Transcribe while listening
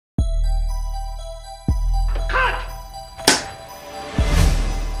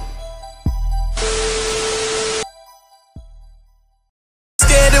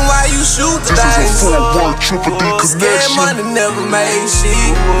you shoot the This dice. is a 4-1 triple D Scared connection. money never made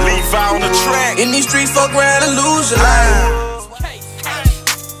shit. Leave out on the track. In these streets, fuck around and lose your life.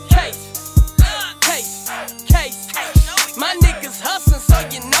 My niggas hustling, so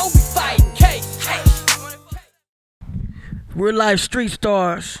you know we fighting. Reallyfe street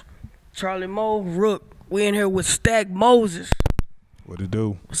stars. Charlie Mo, Rook. We in here with Stack Moses. What it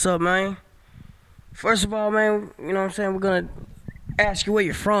do? What's up, man? First of all, man, you know what I'm saying? We're gonna ask you where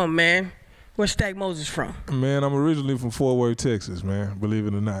you're from, man. Where's Stack Moses from? Man, I'm originally from Fort Worth, Texas, man. Believe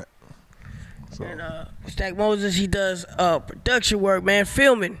it or not. So. And Stack Moses, he does production work, man,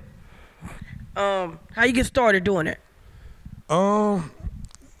 filming. How you get started doing that?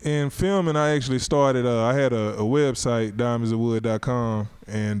 In filming, I actually started, I had a website, diamondsofwood.com,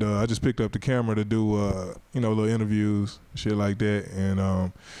 and I just picked up the camera to do, little interviews, shit like that.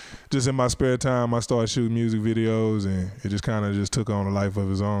 And just in my spare time, I started shooting music videos, and it just kind of just took on a life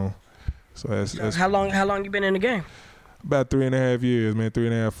of its own. So that's how long you been in the game? About 3.5 years, man,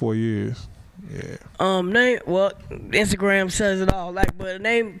 3.5, 4 years. Yeah. Instagram says it all. But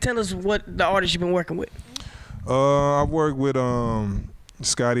tell us what the artist you've been working with. I've worked with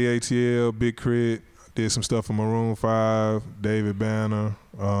Scotty ATL, Big Crit, did some stuff for Maroon 5, David Banner,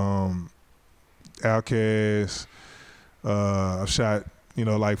 Outkast. I've shot,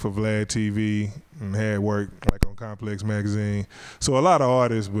 for Vlad TV and had work on Complex Magazine. So a lot of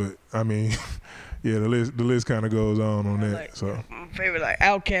artists, but I mean, yeah, the list kind of goes on that. So my favorite,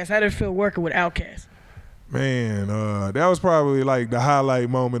 Outkast. How did it feel working with Outkast? Man, that was probably the highlight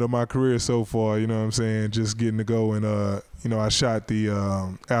moment of my career so far, you know what I'm saying? Just getting to go and, I shot the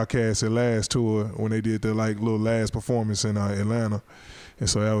Outkast at Last tour when they did the little last performance in Atlanta. And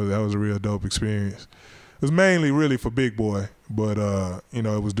so that was a real dope experience. It was mainly really for Big Boy, but, it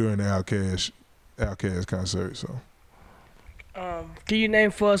was during the Outkast concert, so. Can you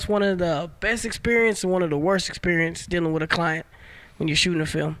name for us one of the best experience and one of the worst experience dealing with a client when you're shooting a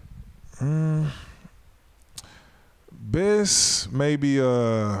film? Best, maybe,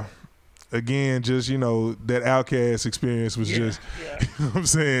 again, just, that Outkast experience was just, you know what I'm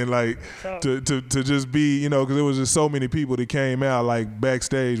saying, to just be, because there was just so many people that came out,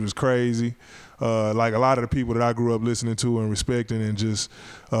 backstage was crazy. A lot of the people that I grew up listening to and respecting and just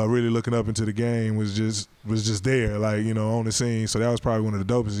really looking up into the game was just there, on the scene. So that was probably one of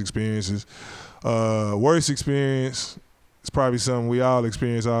the dopest experiences. Worst experience, it's probably something we all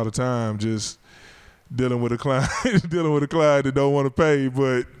experience all the time, just dealing with a client that don't want to pay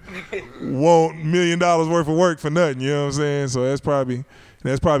but want $1 million worth of work for nothing, you know what I'm saying? So that's probably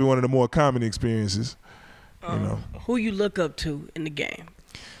one of the more common experiences. Who you look up to in the game?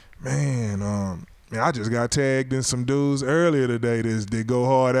 Man, I just got tagged in some dudes earlier today that go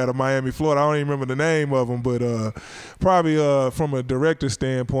hard out of Miami, Florida. I don't even remember the name of them, but probably from a director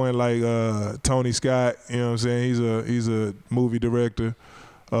standpoint, Tony Scott, you know what I'm saying? He's a movie director.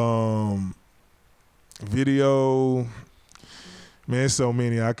 Video, man, there's so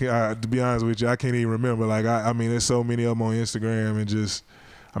many. To be honest with you, I can't even remember. There's so many of them on Instagram,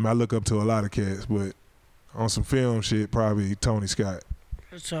 and I look up to a lot of cats, but on some film shit, probably Tony Scott.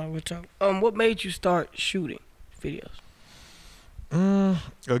 What's up? What made you start shooting videos?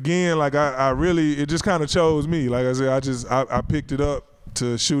 Again, I really, it just kind of chose me. Like I said, I picked it up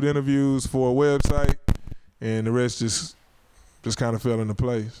to shoot interviews for a website, and the rest just kind of fell into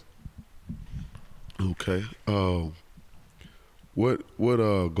place. Okay. What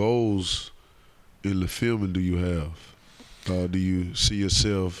goals in the filming do you have? Do you see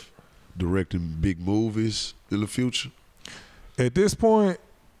yourself directing big movies in the future? At this point,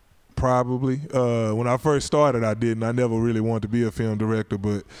 probably. When I first started, I didn't. I never really wanted to be a film director,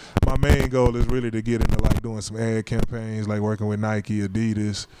 but my main goal is really to get into doing some ad campaigns, working with Nike,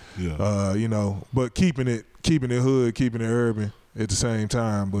 Adidas, but keeping it hood, keeping it urban at the same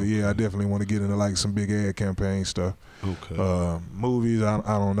time. But yeah, I definitely want to get into some big ad campaign stuff. Okay. Movies, I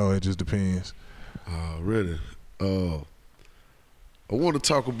don't know. It just depends. Really? I want to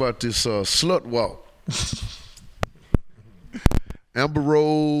talk about this slut walk. Amber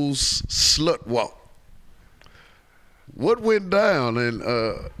Rose slut walk. What went down, and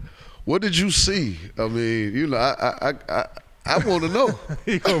what did you see? I mean, I want to know.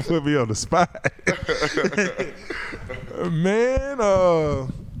 He gonna put me on the spot. Man,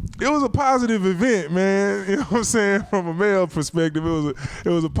 it was a positive event, man. You know what I'm saying? From a male perspective, it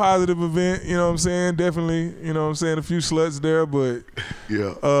was a positive event. You know what I'm saying? Definitely, you know what I'm saying? A few sluts there, but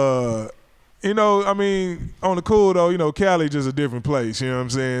yeah. On the cool though, Cali just a different place, you know what I'm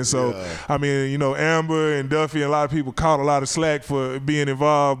saying? So, yeah. Amber and Duffy and a lot of people caught a lot of slack for being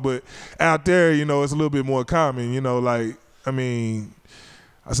involved, but out there, it's a little bit more common,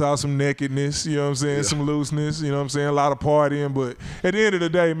 I I saw some nakedness, you know what I'm saying, some looseness, you know what I'm saying, a lot of partying. But at the end of the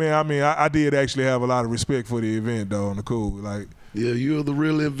day, man, I mean, I did actually have a lot of respect for the event, though, on the cool. Like, yeah, you're the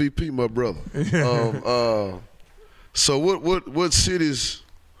real MVP, my brother. So what cities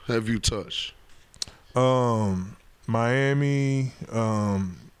have you touched? Miami,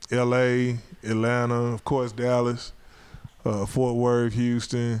 LA, Atlanta, of course Dallas, Fort Worth,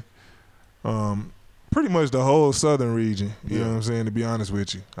 Houston, pretty much the whole southern region, you know what I'm saying, to be honest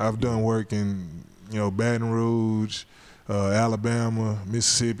with you. I've done work in, you know, Baton Rouge, Alabama,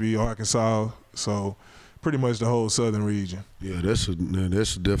 Mississippi, Arkansas, so pretty much the whole southern region. Yeah, that's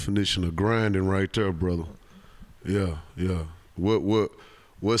a definition of grinding right there, brother. Yeah, yeah.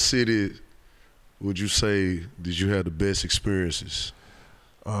 What city would you say did you have the best experiences?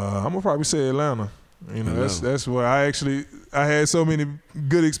 I'm gonna probably say Atlanta. You know, Atlanta. that's where I had so many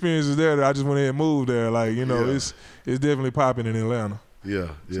good experiences there that I just went ahead and moved there. Like, you know, it's definitely popping in Atlanta. Yeah,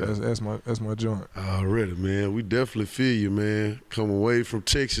 yeah. So that's my joint. Already, man. We definitely feel you, man. Coming away from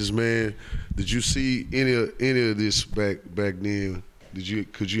Texas, man. Did you see any of this back then?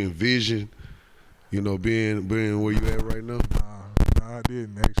 Could you envision, you know, being where you at right now? Nah, I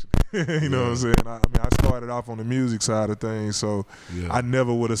didn't actually. You know what I'm saying? I mean, I started off on the music side of things, so I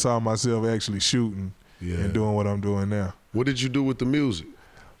never would have saw myself actually shooting and doing what I'm doing now. What did you do with the music?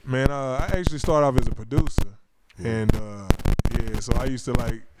 Man, I actually started off as a producer, and so I used to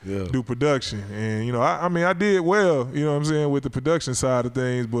like do production, and you know, I mean, I did well, you know what I'm saying, with the production side of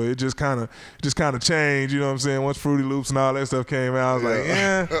things, but it just kind of changed, you know what I'm saying. Once Fruity Loops and all that stuff came out, I was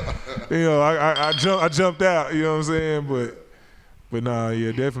like, you know, I jumped out, you know what I'm saying, but nah,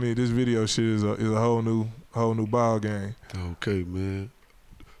 yeah, definitely this video shit is a whole new ball game. Okay, man.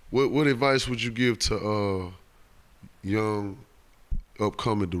 What advice would you give to young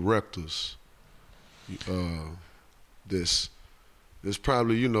upcoming directors that's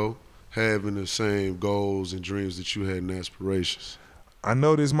probably, you know, having the same goals and dreams that you had and aspirations? I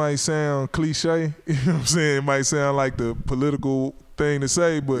know this might sound cliche, you know what I'm saying? It might sound like the political thing to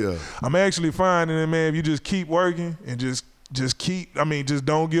say, but I'm actually finding that, man, if you just keep working and just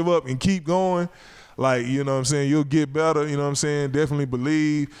don't give up and keep going, like, you know what I'm saying, you'll get better, you know what I'm saying, definitely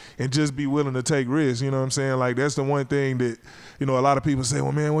believe and just be willing to take risks, you know what I'm saying, like, that's the one thing that, you know, a lot of people say,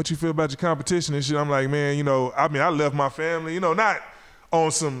 well, man, what you feel about your competition and shit? I'm like, man, you know, I mean, I left my family, you know, not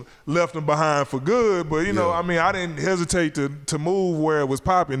on some left them behind for good, but, you know, I mean, I didn't hesitate to move where it was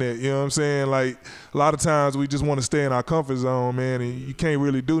popping at, you know what I'm saying? Like, a lot of times we just want to stay in our comfort zone, man, and you can't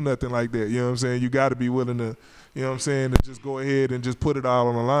really do nothing like that, you know what I'm saying? You got to be willing to, you know what I'm saying, to just go ahead and just put it all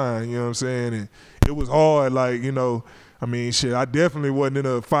on the line, you know what I'm saying? And it was hard, like, you know, I mean, shit, I definitely wasn't in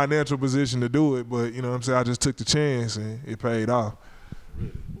a financial position to do it, but, you know what I'm saying, I just took the chance and it paid off.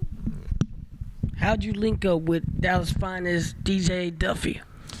 How'd you link up with Dallas' finest DJ Duffy?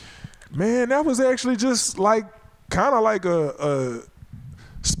 Man, that was actually just like, kind of like a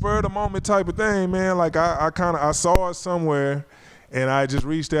spur of the moment type of thing, man. Like I saw it somewhere, and I just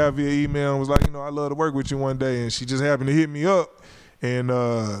reached out via email and was like, you know, I'd love to work with you one day. And she just happened to hit me up, and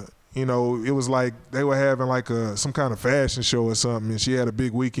you know, it was like they were having like some kind of fashion show or something, and she had a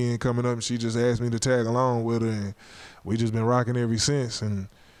big weekend coming up, and she just asked me to tag along with her, and we just been rocking ever since. And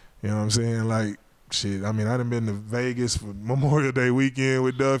you know what I'm saying, like, shit, I mean, I done been to Vegas for Memorial Day weekend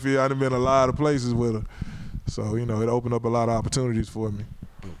with Duffy. I done been a lot of places with her. So, you know, it opened up a lot of opportunities for me.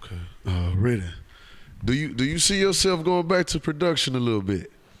 Okay. Really? Do you see yourself going back to production a little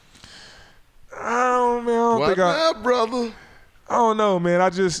bit? I don't think not, brother? I don't know, man.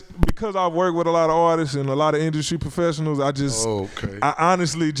 Because I work with a lot of artists and a lot of industry professionals, I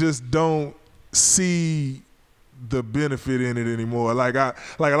honestly just don't see the benefit in it anymore. Like a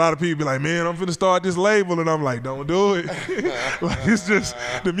lot of people be like, man, I'm finna start this label, and I'm like, don't do it. Like, it's just,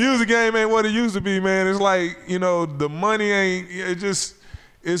 the music game ain't what it used to be, man. It's like, you know, the money ain't,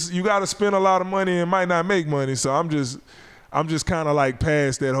 you gotta spend a lot of money and might not make money. So I'm just kind of like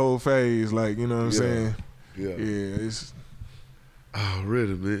past that whole phase, like, you know what I'm saying? Yeah. Yeah, it's. Oh,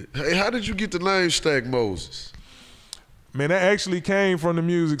 really, man. Hey, how did you get the name Stack Moses? Man, that actually came from the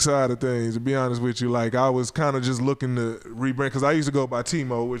music side of things, to be honest with you. Like, I was kind of just looking to rebrand, because I used to go by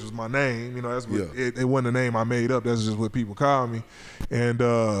T-Mo, which was my name. You know, that's what it wasn't a name I made up. That's just what people call me. And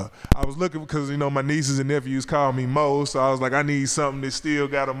I was looking, because, you know, my nieces and nephews call me Mo, so I was like, I need something that still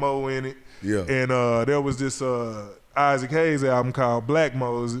got a Mo in it. Yeah. And there was this Isaac Hayes album called Black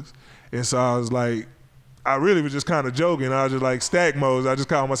Moses. And so I was like, I really was just kind of joking. I was just like, Stack Moses. I just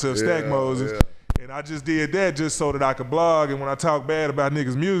called myself Stack Moses. Yeah. And I just did that just so that I could blog, and when I talk bad about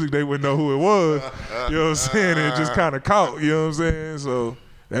niggas' music, they wouldn't know who it was. You know what I'm saying? And it just kind of caught, you know what I'm saying? So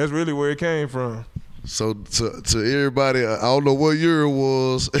that's really where it came from. So to everybody, I don't know what year it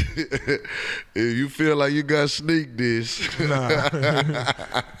was. If you feel like you got sneak this, Nah.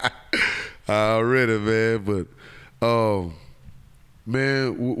 already, man. But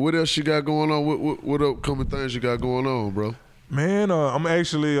man, what else you got going on? What upcoming things you got going on, bro? Man, I'm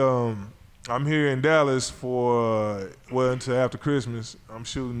actually I'm here in Dallas for well until after Christmas. I'm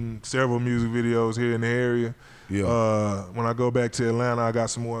shooting several music videos here in the area. Yeah. When I go back to Atlanta, I got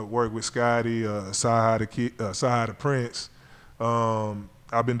some more work with Scotty, Sci-Hi the Prince.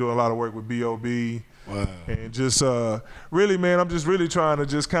 I've been doing a lot of work with B.O.B. Wow. And just really, man, I'm just really trying to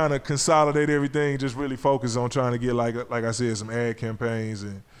just kind of consolidate everything, just really focus on trying to get, like I said, some ad campaigns.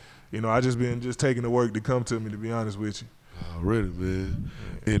 And, you know, I just been just taking the work to come to me, to be honest with you. Already, man.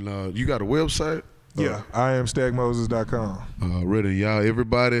 And you got a website? Yeah, IamStackMoses.com. Already, y'all.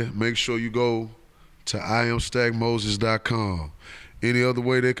 Everybody, make sure you go to IamStackMoses.com. Any other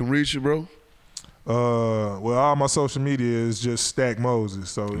way they can reach you, bro? Well, all my social media is just Stack Moses.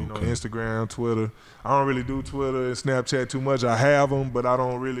 So, you know, Instagram, Twitter. I don't really do Twitter and Snapchat too much. I have them, but I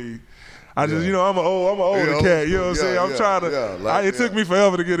don't really. I just, you know, I'm an older cat. You know what I'm saying? I'm trying to. It took me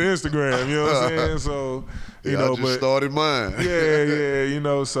forever to get an Instagram. You know what I'm saying? So, you know, I just started mine. Yeah, you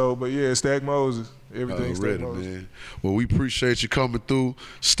know. So, but yeah, Stack Moses. Everything Stack Moses. Man. Well, we appreciate you coming through,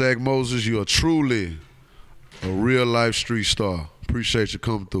 Stack Moses. You are truly a real life street star. Appreciate you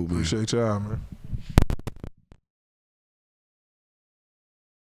coming through, man. Appreciate y'all, man.